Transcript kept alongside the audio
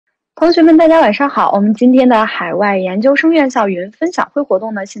同学们，大家晚上好。我们今天的海外研究生院校云分享会活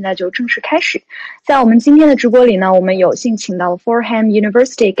动呢，现在就正式开始。在我们今天的直播里呢，我们有幸请到了 Fordham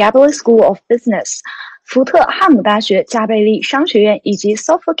University Gabler School of Business、福特汉姆大学加贝利商学院以及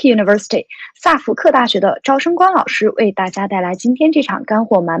Suffolk University 萨福克大学的招生官老师，为大家带来今天这场干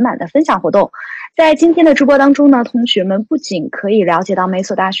货满满的分享活动。在今天的直播当中呢，同学们不仅可以了解到每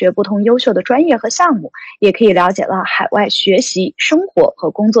所大学不同优秀的专业和项目，也可以了解了海外学习、生活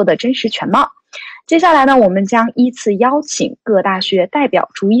和工作的真实全貌。接下来呢，我们将依次邀请各大学代表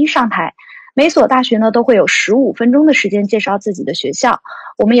逐一上台，每所大学呢都会有15分钟的时间介绍自己的学校。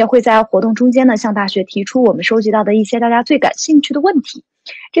我们也会在活动中间呢向大学提出我们收集到的一些大家最感兴趣的问题。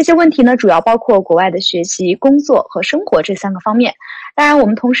这些问题呢主要包括国外的学习、工作和生活这3个方面。当然，我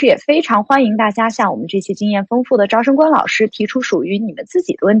们同时也非常欢迎大家向我们这些经验丰富的招生官老师提出属于你们自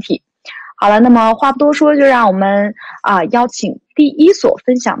己的问题。好了，那么话不多说，就让我们邀请第一所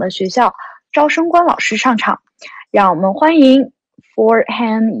分享的学校招生官老师上场。让我们欢迎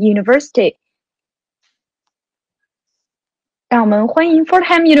Fordham University。让我们欢迎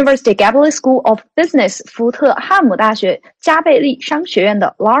Fordham University Gabler School of Business 福特汉姆大学加贝利商学院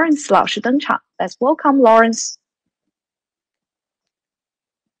的 Lawrence 老师登场。Let's welcome Lawrence.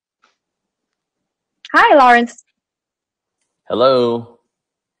 Hi, Lawrence. Hello.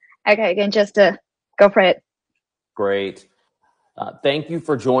 Okay, you can just go for it. Great. Thank you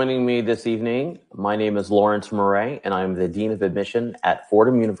for joining me this evening. My name is Lawrence Murray, and I'm the Dean of Admission at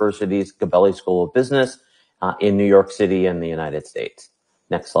Fordham University's Gabelli School of Business in New York City in the United States.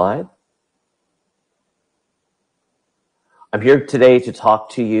 Next slide. I'm here today to talk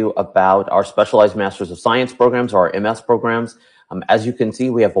to you about our Specialized Masters of Science programs, or our MS programs. As you can see,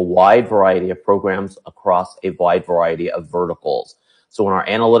 we have a wide variety of programs across a wide variety of verticals. So in our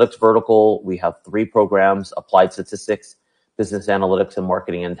analytics vertical, we have 3 programs: Applied Statistics, Business Analytics, and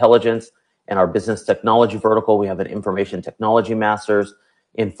Marketing Intelligence. In our Business Technology vertical, we have an Information Technology Masters.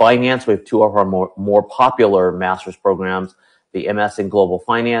 In Finance, we have 2 of our more popular master's programs, the MS in Global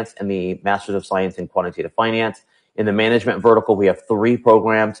Finance and the Masters of Science in Quantitative Finance. In the Management vertical, we have 3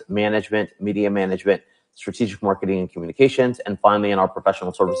 programs: Management, Media Management, Strategic Marketing and Communications. And finally, in our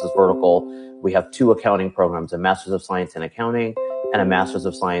Professional Services vertical, we have 2 accounting programs, a Master's of Science in Accounting and a Master's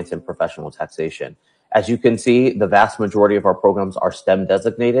of Science in Professional Taxation. As you can see, the vast majority of our programs are STEM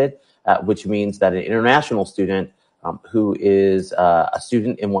designated, which means that an international student who is a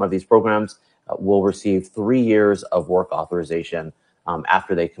student in one of these programs will receive 3 years of work authorization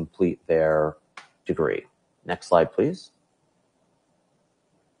after they complete their degree. Next slide, please.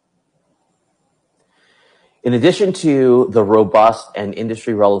 In addition to the robust and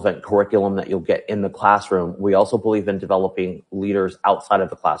industry-relevant curriculum that you'll get in the classroom, we also believe in developing leaders outside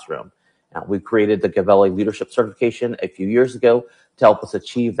of the classroom. We created the Gabelli Leadership Certification a few years ago to help us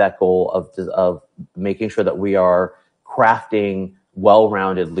achieve that goal of making sure that we are crafting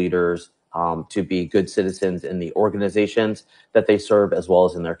well-rounded leaders to be good citizens in the organizations that they serve, as well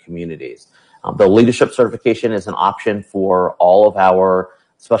as in their communities. The Leadership Certification is an option for all of our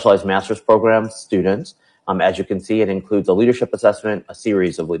Specialized Master's Program students. As you can see, it includes a leadership assessment, a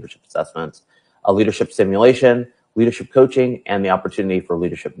series of leadership assessments, a leadership simulation, leadership coaching, and the opportunity for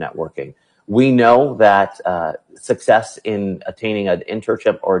leadership networking. We know that success in attaining an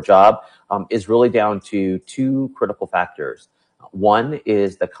internship or a job is really down to 2 critical factors. One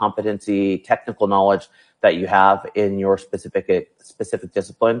is the competency, technical knowledge that you have in your specific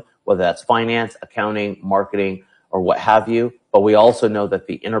discipline, whether that's finance, accounting, marketing, or what have you. But we also know that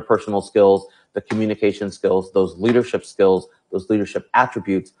the interpersonal skills, the communication skills, those leadership skills, those leadership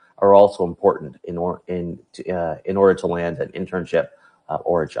attributes are also important in order to land an internship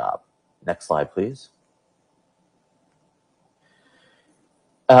or a job. Next slide, please.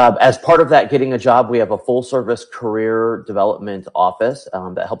 As part of that getting a job, we have a full-service career development office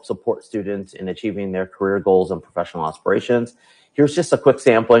that helps support students in achieving their career goals and professional aspirations. Here's just a quick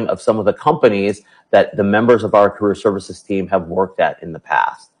sampling of some of the companies that the members of our career services team have worked at in the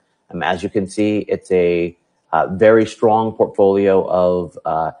past. As you can see, it's a very strong portfolio of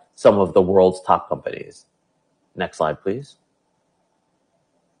some of the world's top companies. Next slide, please.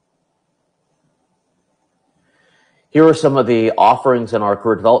 Here are some of the offerings in our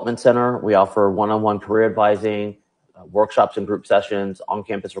Career Development Center. We offer one-on-one career advising, workshops and group sessions,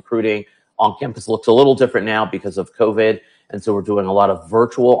 on-campus recruiting. On-campus looks a little different now because of COVID, and so we're doing a lot of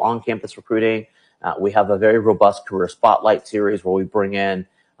virtual on-campus recruiting. We have a very robust Career Spotlight series where we bring in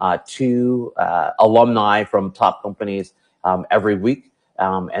 2 alumni from top companies every week,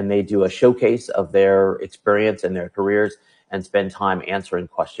 and they do a showcase of their experience and their careers and spend time answering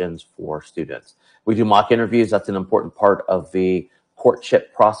questions for students. We do mock interviews. That's an important part of the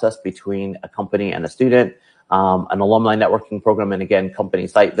courtship process between a company and a student, an alumni networking program, and again, company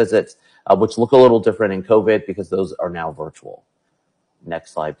site visits, which look a little different in COVID because those are now virtual.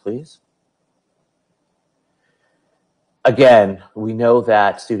 Next slide, please. Again, we know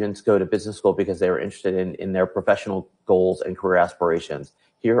that students go to business school because they are interested in their professional goals and career aspirations.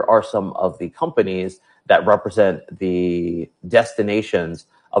 Here are some of the companies that represent the destinations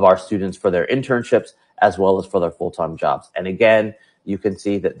of our students for their internships as well as for their full-time jobs. And again, you can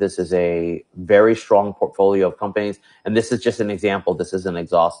see that this is a very strong portfolio of companies. And this is just an example. This isn't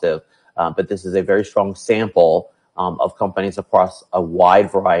exhaustive, but this is a very strong sample of companies across a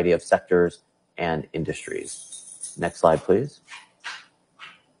wide variety of sectors and industries. Next slide, please.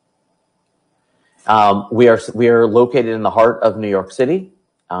 We are located in the heart of New York City.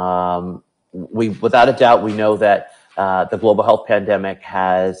 Without a doubt, we know that the global health pandemic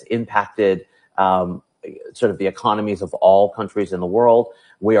has impacted sort of the economies of all countries in the world.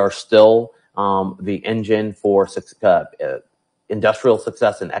 We are still the engine for industrial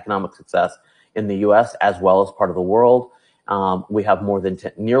success and economic success in the U.S. as well as part of the world. We have more than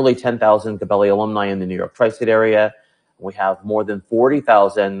nearly 10,000 Gabelli alumni in the New York tri-state area. We have more than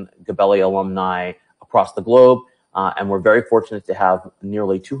 40,000 Gabelli alumni across the globe, and we're very fortunate to have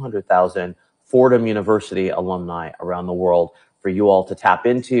nearly 200,000 Fordham University alumni around the world for you all to tap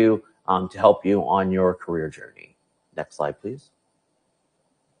into to help you on your career journey. Next slide, please.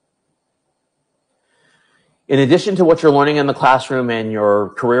 In addition to what you're learning in the classroom and your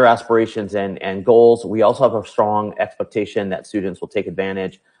career aspirations and goals, we also have a strong expectation that students will take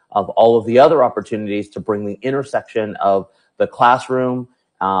advantage of all of the other opportunities to bring the intersection of the classroom,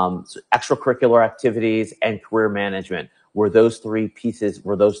 extracurricular activities, and career management, where those three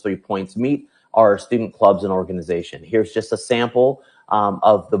points meet are student clubs and organization. Here's just a sample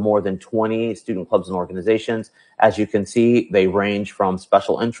of the more than 20 student clubs and organizations. As you can see, they range from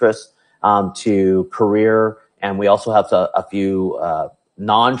special interests to career, and we also have a few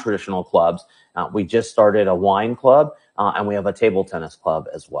non-traditional clubs. We just started a wine club, and we have a table tennis club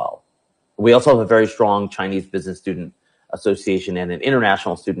as well. We also have a very strong Chinese Business Student Association and an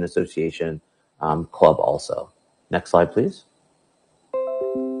International Student Association club also. Next slide, please.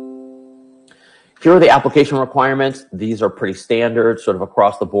 Here are the application requirements. These are pretty standard, sort of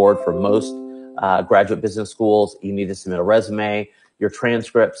across the board for most graduate business schools. You need to submit a resume, your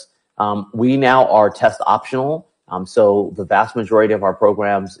transcripts. We now are test optional, so the vast majority of our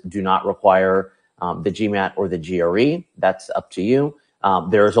programs do not require the GMAT or the GRE. That's up to you.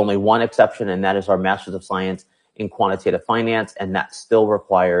 There is only one exception, and that is our Master's of Science in Quantitative Finance, and that still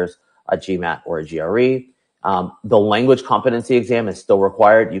requires a GMAT or a GRE. The language competency exam is still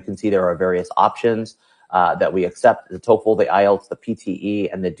required. You can see there are various options that we accept: the TOEFL, the IELTS, the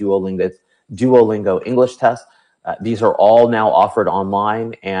PTE, and the Duolingo English test. These are all now offered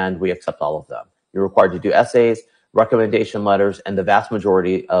online, and we accept all of them. You're required to do essays, recommendation letters, and the vast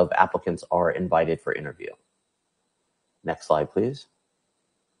majority of applicants are invited for interview. Next slide, please.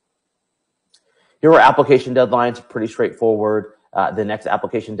 Here are application deadlines, pretty straightforward. The next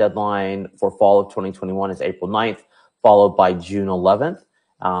application deadline for fall of 2021 is April 9th, followed by June 11th.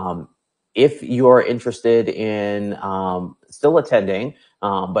 If you are interested in still attending,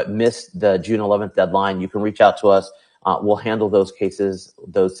 but missed the June 11th deadline, you can reach out to us. We'll handle those cases,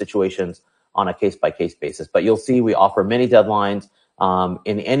 those situations on a case-by-case basis. But you'll see we offer many deadlines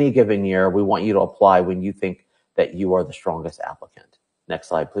in any given year. We want you to apply when you think that you are the strongest applicant. Next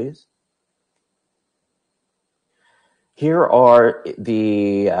slide, please. Here are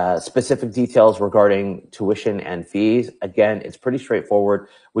the specific details regarding tuition and fees. Again, it's pretty straightforward.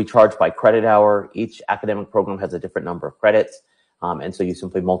 We charge by credit hour. Each academic program has a different number of credits. And so you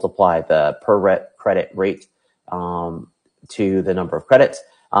simply multiply the per credit rate to the number of credits.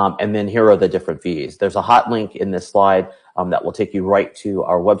 And then here are the different fees. There's a hot link in this slide that will take you right to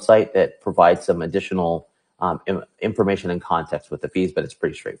our website that provides some additional information and context with the fees, but it's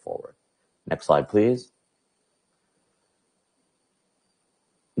pretty straightforward. Next slide, please.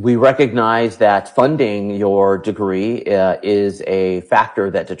 We recognize that funding your degree is a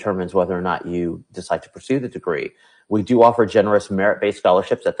factor that determines whether or not you decide to pursue the degree. We do offer generous merit-based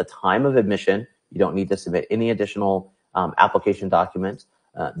scholarships at the time of admission. You don't need to submit any additional application documents.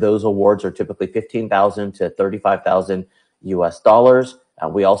 Those awards are typically $15,000 to $35,000 US.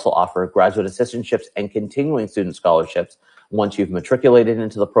 We also offer graduate assistantships and continuing student scholarships once you've matriculated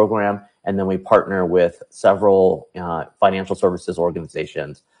into the program, and then we partner with several financial services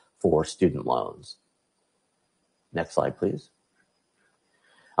organizations for student loans. Next slide, please.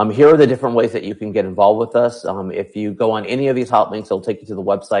 Here are the different ways that you can get involved with us. If you go on any of these hot links, it'll take you to the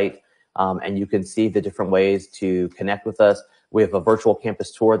website, and you can see the different ways to connect with us. We have a virtual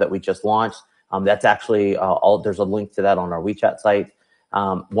campus tour that we just launched. That's actually there's a link to that on our WeChat site.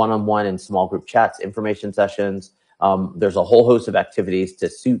 One-on-one and small group chats, information sessions. There's a whole host of activities to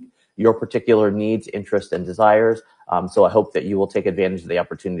suit your particular needs, interests, and desires. So I hope that you will take advantage of the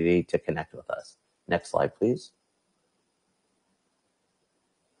opportunity to connect with us. Next slide, please.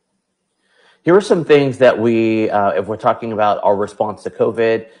 Here are some things that if we're talking about our response to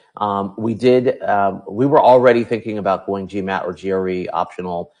COVID, we were already thinking about going GMAT or GRE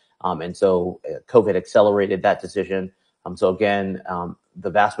optional, and so COVID accelerated that decision. So again, the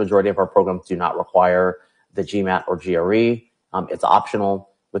vast majority of our programs do not require the GMAT or GRE. It's optional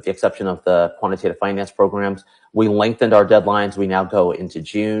with the exception of the quantitative finance programs. We lengthened our deadlines. We now go into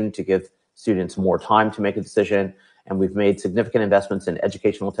June to give students more time to make a decision. And we've made significant investments in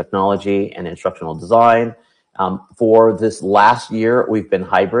educational technology and instructional design. For this last year, we've been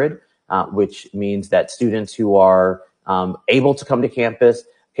hybrid, which means that students who are able to come to campus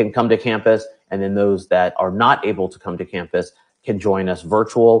can come to campus, and then those that are not able to come to campus can join us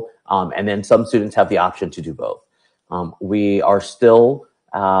virtual, and then some students have the option to do both. We are still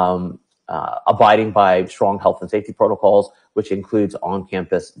abiding by strong health and safety protocols, which includes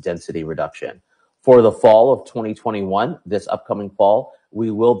on-campus density reduction. For the fall of 2021, this upcoming fall, we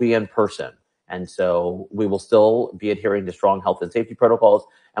will be in person. And so we will still be adhering to strong health and safety protocols,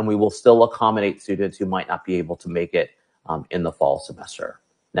 and we will still accommodate students who might not be able to make it in the fall semester.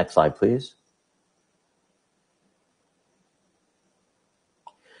 Next slide, please.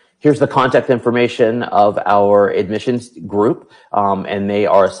 Here's the contact information of our admissions group, and they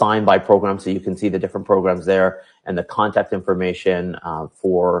are assigned by program, so you can see the different programs there and the contact information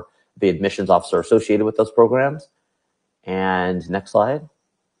for the admissions officer associated with those programs. And next slide.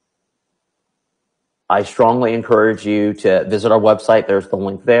 I strongly encourage you to visit our website. There's the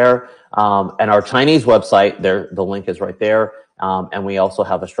link there. And our Chinese website, the link is right there. And we also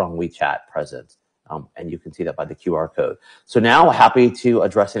have a strong WeChat presence. And you can see that by the QR code. So now happy to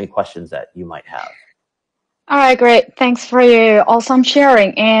address any questions that you might have. All right, great. Thanks for your awesome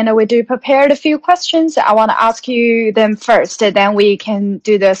sharing. And we do prepared a few questions. I want to ask you them first, then we can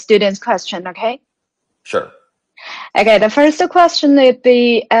do the students' question, okay? Sure. Okay, the first question would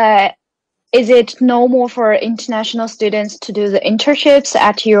be, is it normal for international students to do the internships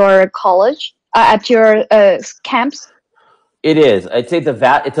at your college, at your camps? It is. I'd say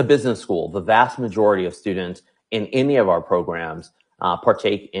it's a business school. The vast majority of students in any of our programs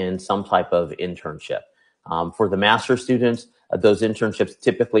partake in some type of internship. For the master students, those internships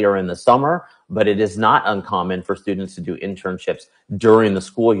typically are in the summer, but it is not uncommon for students to do internships during the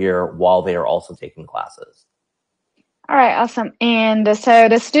school year while they are also taking classes. All right, awesome. And so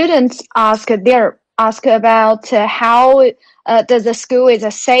the students ask about how does the school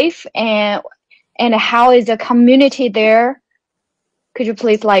is safe and how is the community there? Could you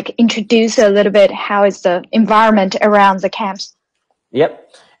please introduce a little bit how is the environment around the camps?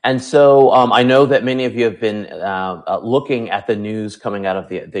 Yep. And so I know that many of you have been looking at the news coming out of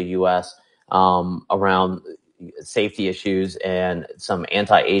the U.S. Around safety issues and some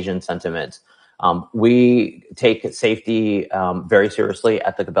anti-Asian sentiments. We take safety very seriously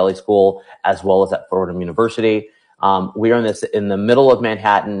at the Gabelli School as well as at Fordham University. We are in the middle of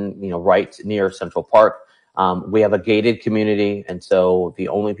Manhattan, right near Central Park. We have a gated community, and so the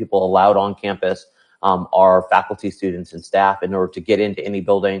only people allowed on campus are faculty, students, and staff. In order to get into any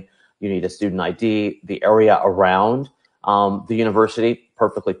building, you need a student ID. The area around the university,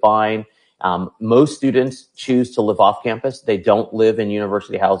 perfectly fine. Most students choose to live off campus. They don't live in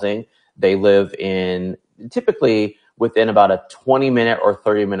university housing. They live typically within about a 20-minute or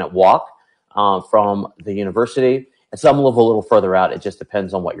 30-minute walk from the university. And some live a little further out. It just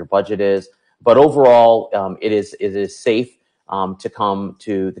depends on what your budget is. But overall, it is safe to come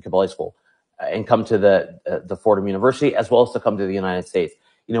to the Gabelli School and come to the Fordham University, as well as to come to the United States.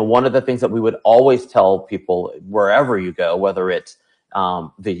 One of the things that we would always tell people wherever you go, whether it's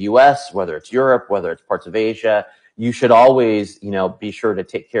the U.S., whether it's Europe, whether it's parts of Asia, you should always, be sure to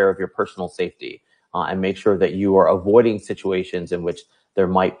take care of your personal safety and make sure that you are avoiding situations in which there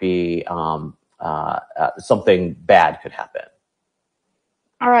might be something bad could happen.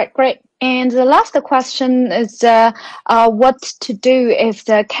 All right, great. And the last question is what to do if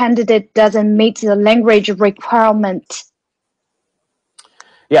the candidate doesn't meet the language requirement?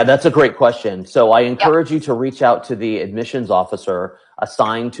 Yeah, that's a great question. So I encourage you to reach out to the admissions officer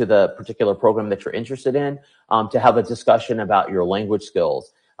assigned to the particular program that you're interested in to have a discussion about your language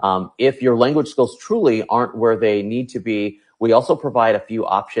skills. If your language skills truly aren't where they need to be, we also provide a few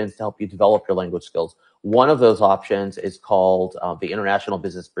options to help you develop your language skills. One of those options is called the International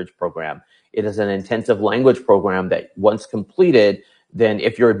Business Bridge Program. It is an intensive language program that once completed, then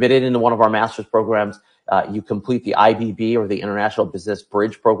if you're admitted into one of our master's programs, you complete the IBB or the International Business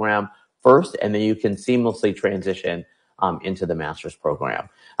Bridge program first, and then you can seamlessly transition into the master's program.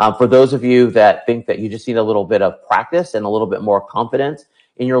 For those of you that think that you just need a little bit of practice and a little bit more confidence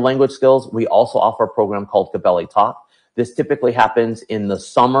in your language skills, we also offer a program called Gabelli Talk. This typically happens in the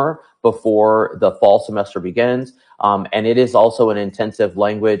summer before the fall semester begins, and it is also an intensive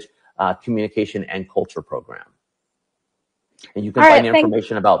language, communication, and culture program. And you can find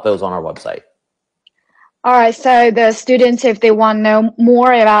information about those on our website. All right, so the students, if they want to know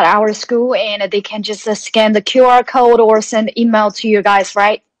more about our school, and they can just scan the QR code or send email to you guys,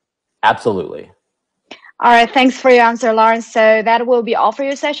 right? Absolutely. All right, thanks for your answer, Lawrence. So that will be all for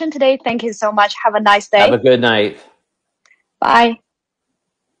your session today. Thank you so much. Have a nice day. Have a good night. Bye.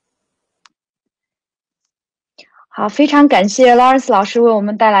 好，非常感谢 Lawrence 老师为我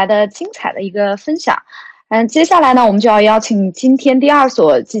们带来的精彩的一个分享。接下来呢，我们就要邀请今天第二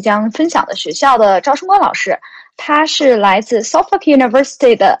所即将分享的学校的招生官老师，他是来自 Suffolk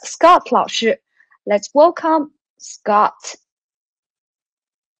University 的 Scott 老师。Let's welcome Scott.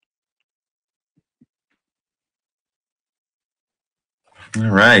 All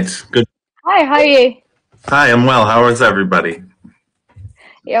right. Good. Hi, how are you? Hi, I'm well. How is everybody?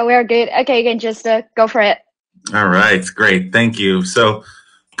 Yeah, we're good. Okay, you can just go for it. All right, great. Thank you. So,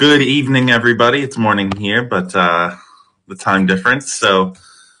 good evening, everybody. It's morning here, but the time difference. So,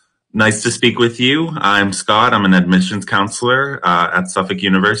 nice to speak with you. I'm Scott. I'm an admissions counselor at Suffolk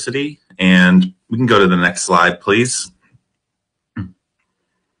University. And we can go to the next slide, please.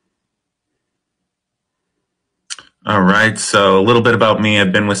 All right, so a little bit about me.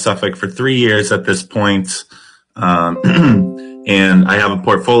 I've been with Suffolk for 3 years at this point, and I have a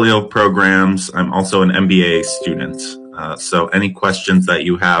portfolio of programs. I'm also an MBA student, so any questions that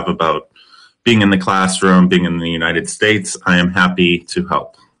you have about being in the classroom, being in the United States, I am happy to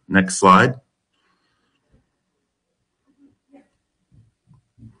help. Next slide.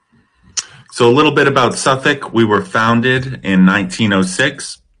 So a little bit about Suffolk. We were founded in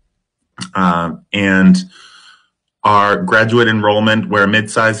 1906, and our graduate enrollment, we're a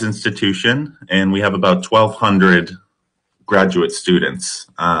mid-sized institution, and we have about 1,200 graduate students.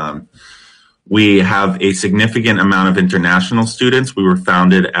 We have a significant amount of international students. We were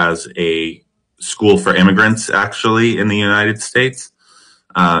founded as a school for immigrants, actually, in the United States.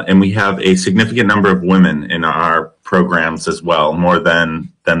 And we have a significant number of women in our programs as well, more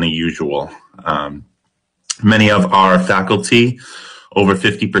than the usual. Many of our faculty, over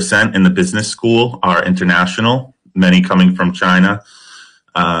 50% in the business school, are international, many coming from China.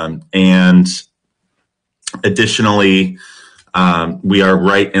 And additionally, we are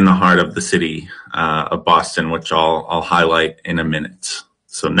right in the heart of the city of Boston, which I'll highlight in a minute.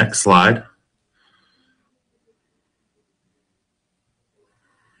 So next slide.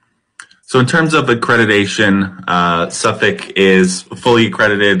 So in terms of accreditation, Suffolk is fully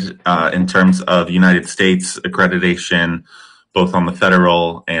accredited in terms of United States accreditation, both on the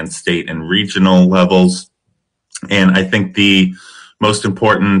federal and state and regional levels. And I think the most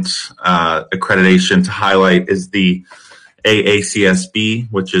important accreditation to highlight is the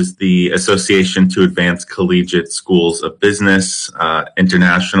AACSB, which is the Association to Advance Collegiate Schools of Business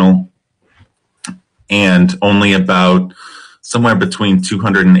International. And only about somewhere between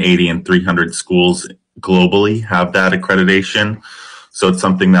 280 and 300 schools globally have that accreditation. So it's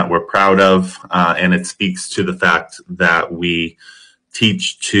something that we're proud of, and it speaks to the fact that we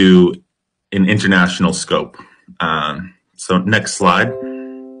teach to an international scope. So next slide.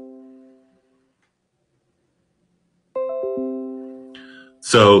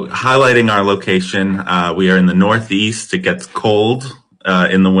 So highlighting our location, we are in the Northeast. It gets cold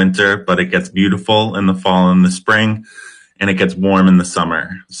in the winter, but it gets beautiful in the fall and the spring, and it gets warm in the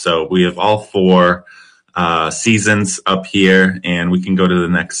summer. So we have all four seasons up here, and we can go to the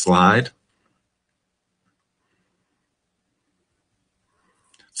next slide.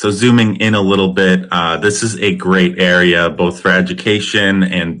 So zooming in a little bit, this is a great area, both for education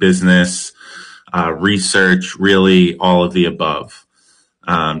and business, research, really all of the above.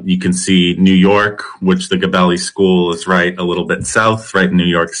 You can see New York, which the Gabelli School is right a little bit south, right in New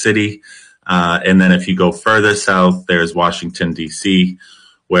York City. And then if you go further south, there's Washington, D.C.,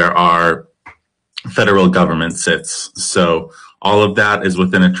 where our federal government sits. So all of that is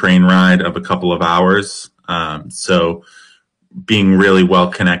within a train ride of a couple of hours. So being really well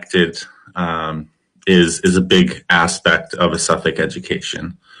connected is a big aspect of a Suffolk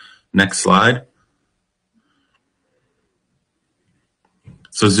education. Next slide.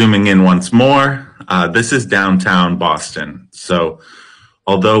 So zooming in once more, this is downtown Boston. So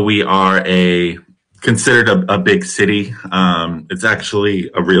although we are considered a big city, it's actually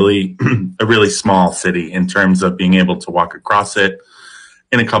a really a really small city in terms of being able to walk across it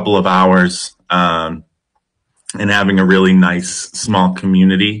in a couple of hours, and having a really nice small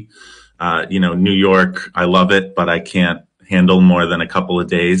community. New York, I love it, but I can't handle more than a couple of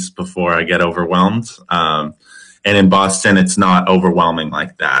days before I get overwhelmed. And in Boston, it's not overwhelming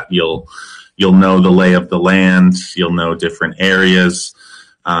like that. You'll know the lay of the land. You'll know different areas.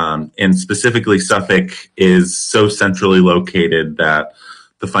 And specifically, Suffolk is so centrally located that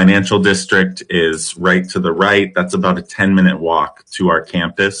the financial district is right to the right. That's about a 10-minute walk to our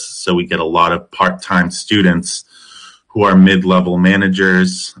campus. So we get a lot of part-time students who are mid-level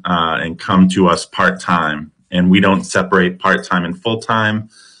managers and come to us part-time. And we don't separate part-time and full-time.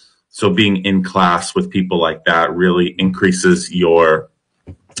 So being in class with people like that really increases your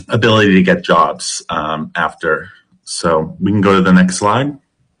ability to get jobs after. So we can go to the next slide.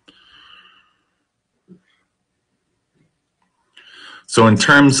 So in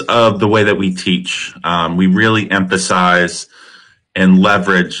terms of the way that we teach, we really emphasize and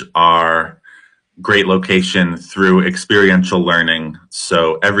leverage our great location through experiential learning.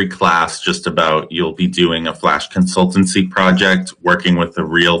 So every class, just about, you'll be doing a flash consultancy project, working with a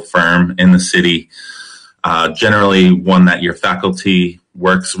real firm in the city, generally one that your faculty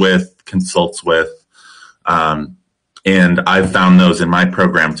works with, consults with. And I've found those in my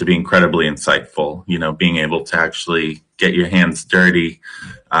program to be incredibly insightful, being able to actually get your hands dirty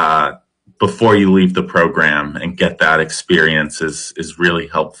before you leave the program and get that experience is really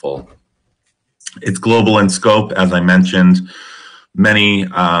helpful. It's global in scope, as I mentioned.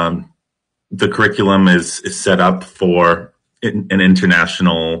 The curriculum is set up for an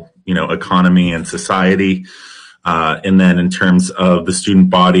international, economy and society. And then in terms of the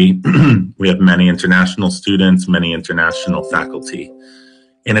student body, we have many international students, many international faculty,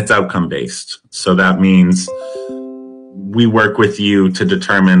 and it's outcome based. So that means we work with you to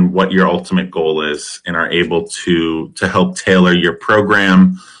determine what your ultimate goal is and are able to help tailor your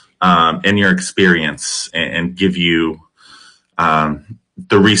program and your experience and give you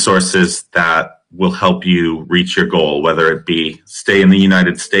the resources that will help you reach your goal, whether it be stay in the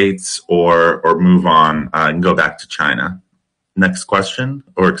United States or move on and go back to China. Next question,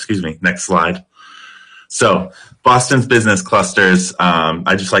 or excuse me, next slide. So Boston's business clusters,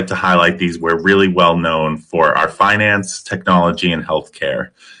 I just like to highlight these. We're really well known for our finance, technology, and healthcare,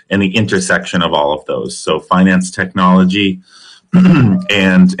 and the intersection of all of those. So finance, technology,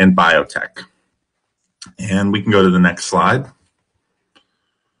 and biotech. And we can go to the next slide.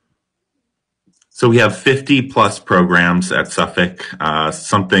 So we have 50 plus programs at Suffolk,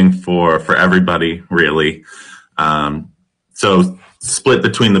 something for everybody, really. So split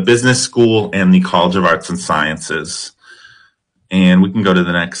between the business school and the College of Arts and Sciences. And we can go to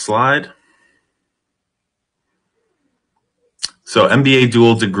the next slide. So MBA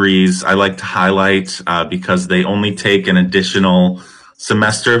dual degrees, I like to highlight because they only take an additional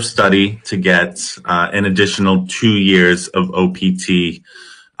semester of study to get an additional 2 years of OPT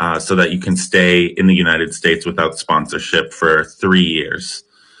so that you can stay in the United States without sponsorship for 3 years.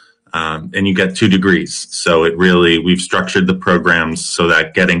 And you get 2 degrees. So we've structured the programs so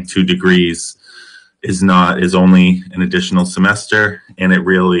that getting 2 degrees is only an additional semester, and it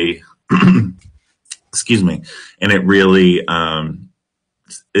really excuse me, and it really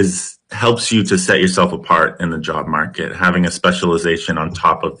helps you to set yourself apart in the job market, having a specialization on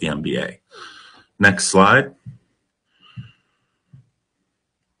top of the MBA. Next slide.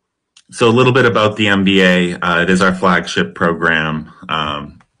 So a little bit about the MBA. It is our flagship program,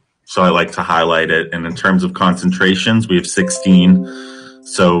 so I like to highlight it. And in terms of concentrations, we have 16.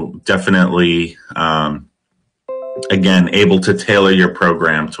 So definitely, again, able to tailor your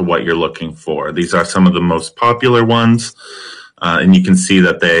program to what you're looking for. These are some of the most popular ones, and you can see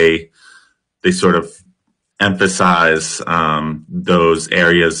that they sort of emphasize those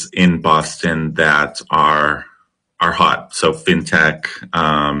areas in Boston that are hot. So fintech,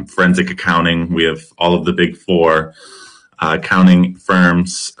 forensic accounting. We have all of the big 4 accounting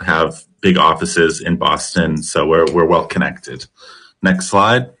firms have big offices in Boston, so we're well connected. Next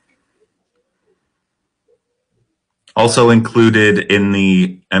slide. Also included in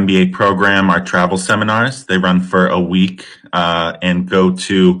the MBA program are travel seminars. They run for a week and go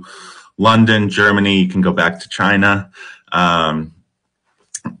to London, Germany. You can go back to China,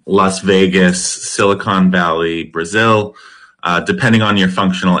 Las Vegas, Silicon Valley, Brazil, depending on your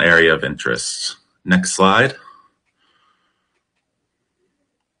functional area of interest. Next slide.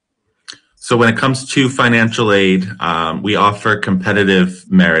 So when it comes to financial aid, we offer competitive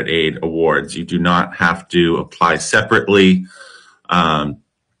merit aid awards. You do not have to apply separately.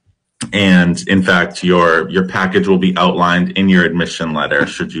 And in fact, your package will be outlined in your admission letter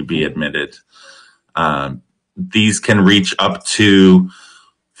should you be admitted. These can reach up to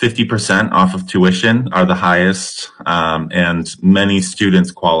 50% off of tuition are the highest, and many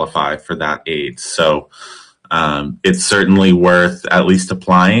students qualify for that aid. So it's certainly worth at least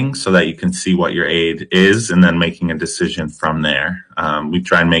applying so that you can see what your aid is and then making a decision from there. We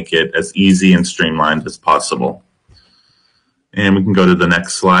try and make it as easy and streamlined as possible. And we can go to the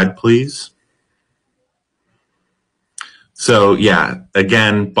next slide, please. So yeah,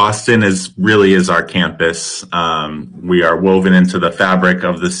 again, Boston really is our campus. We are woven into the fabric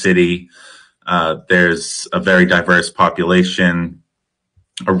of the city. There's a very diverse population,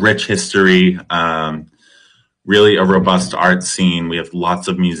 a rich history, really a robust art scene. We have lots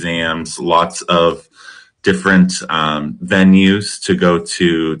of museums, lots of different venues to go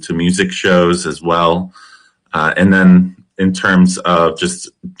to music shows as well. And then in terms of just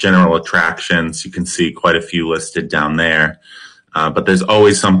general attractions, you can see quite a few listed down there. But there's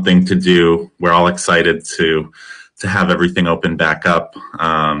always something to do. We're all excited to have everything open back up,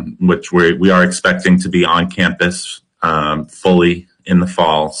 which we are expecting to be on campus fully in the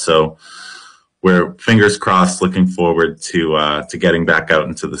fall. So we're fingers crossed, looking forward to getting back out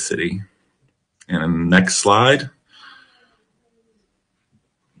into the city. And next slide.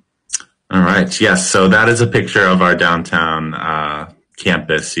 All right, yes, so that is a picture of our downtown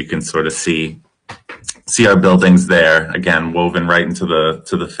campus. You can sort of see our buildings there, again, woven right into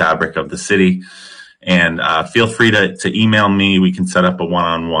the fabric of the city. And feel free to email me. We can set up a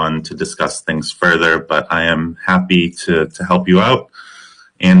one-on-one to discuss things further, but I am happy to help you out.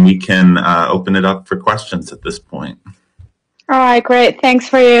 And we can open it up for questions at this point. All right, great. Thanks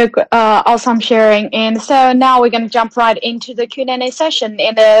for your awesome sharing. And so now we're going to jump right into the Q&A session.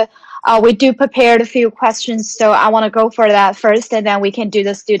 And we do prepare a few questions, so I want to go for that first, and then we can do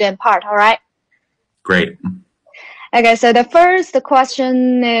the student part, all right? Great. Okay, so the first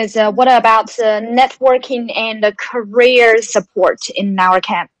question is, what about networking and the career support in our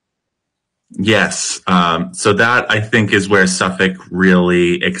camp? Yes, so that I think is where Suffolk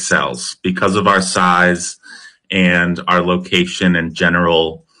really excels because of our size and our location and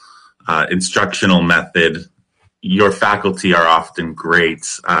general instructional method. Your faculty are often great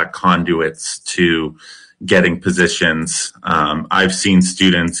conduits to getting positions. I've seen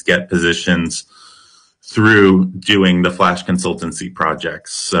students get positions through doing the flash consultancy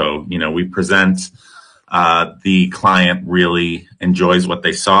projects. So, we present, the client really enjoys what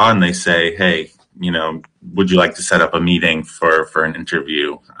they saw and they say, hey, would you like to set up a meeting for an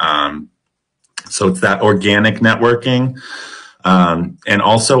interview? So it's that organic networking. And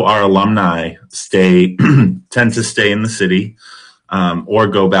also our alumni tend to stay in the city, or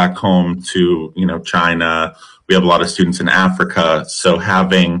go back home to, China. We have a lot of students in Africa. So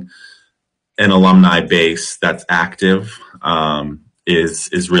having an alumni base that's active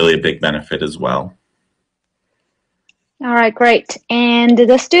is really a big benefit as well. All right, great. And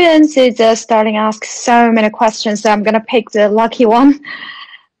the students is starting to ask so many questions, so I'm going to pick the lucky one.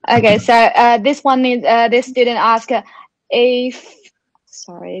 Okay, so this one is, this student asked, if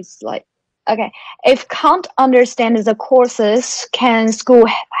can't understand the courses, can school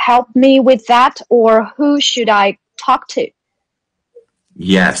help me with that, or who should I talk to?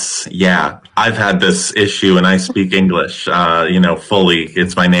 Yes, yeah. I've had this issue and I speak English, fully.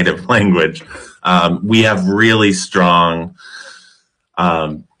 It's my native language. We have really strong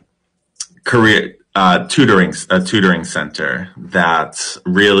career tutoring center that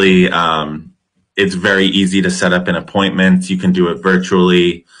really, it's very easy to set up an appointment. You can do it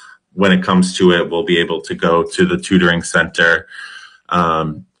virtually. When it comes to it, we'll be able to go to the tutoring center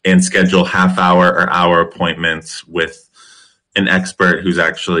and schedule half-hour or hour appointments with an expert who's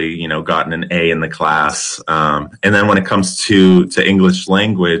actually, gotten an A in the class. And then when it comes to English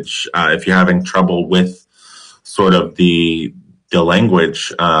language, if you're having trouble with sort of the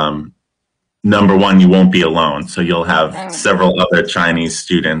language, number one, you won't be alone. So you'll have several other Chinese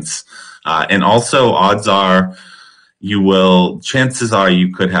students. And also odds are chances are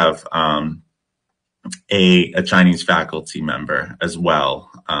you could have a Chinese faculty member as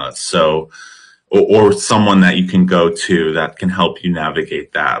well. Or someone that you can go to that can help you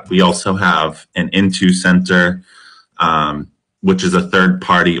navigate that. We also have an Into Center, which is a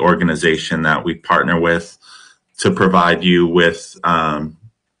third-party organization that we partner with to provide you with,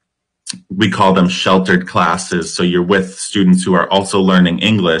 we call them sheltered classes. So you're with students who are also learning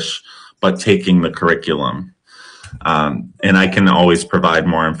English, but taking the curriculum. And I can always provide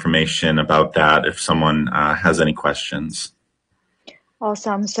more information about that if someone has any questions.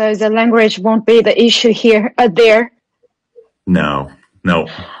 Awesome. So the language won't be the issue here, there. No.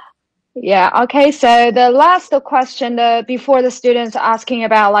 Yeah, okay. So the last question before the students asking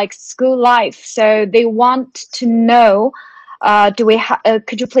about like school life. So they want to know,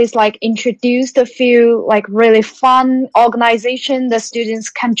 could you please like introduce the few like really fun organization the students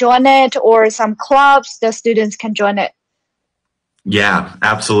can join it, or some clubs the students can join it? Yeah,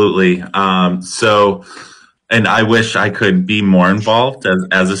 absolutely. And I wish I could be more involved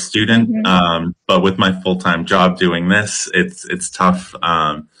as a student, but with my full-time job doing this, it's tough.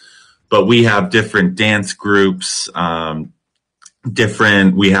 But we have different dance groups, we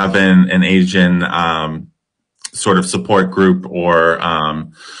have an Asian sort of support group or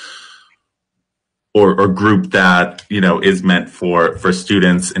group that, you know, is meant for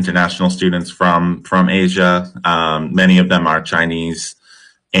students, international students from Asia. Many of them are Chinese.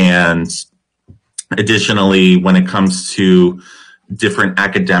 And additionally, when it comes to different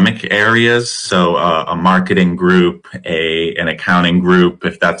academic areas, so a marketing group, an accounting group,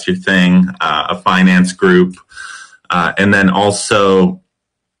 if that's your thing, a finance group, and then also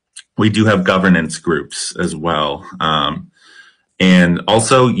we do have governance groups as well. And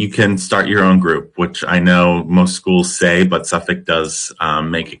also you can start your own group, which I know most schools say, but Suffolk does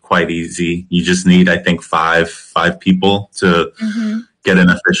make it quite easy. You just need, I think, five people to get an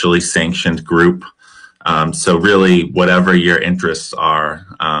officially sanctioned group. So really, whatever your interests are,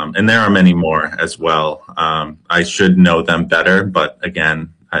 and there are many more as well. I should know them better, but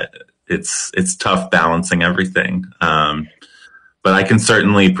again, it's tough balancing everything. But I can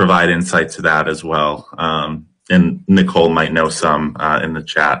certainly provide insight to that as well. And Nicole might know some in the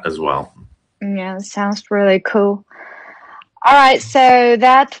chat as well. Yeah, sounds really cool. All right, so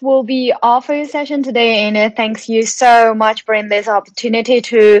that will be all for your session today, and thanks you so much for this opportunity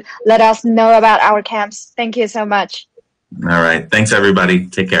to let us know about our camps. Thank you so much. All right, thanks everybody.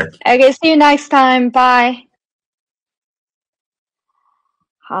 Take care. Okay, see you next time. Bye.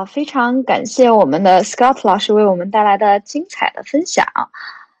 好，非常感谢我们的 Scott 老师为我们带来的精彩的分享。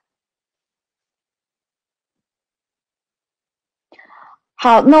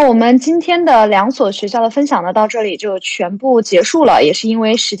好，那我们今天的2所学校的分享呢，到这里就全部结束了。也是因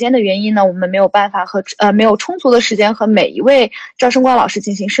为时间的原因呢，我们没有办法没有充足的时间和每一位招生官老师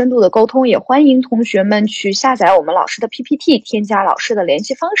进行深度的沟通。也欢迎同学们去下载我们老师的 PPT， 添加老师的联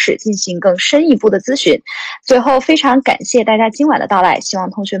系方式，进行更深一步的咨询。最后，非常感谢大家今晚的到来，希望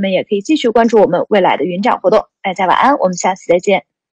同学们也可以继续关注我们未来的云展活动。大家晚安，我们下次再见。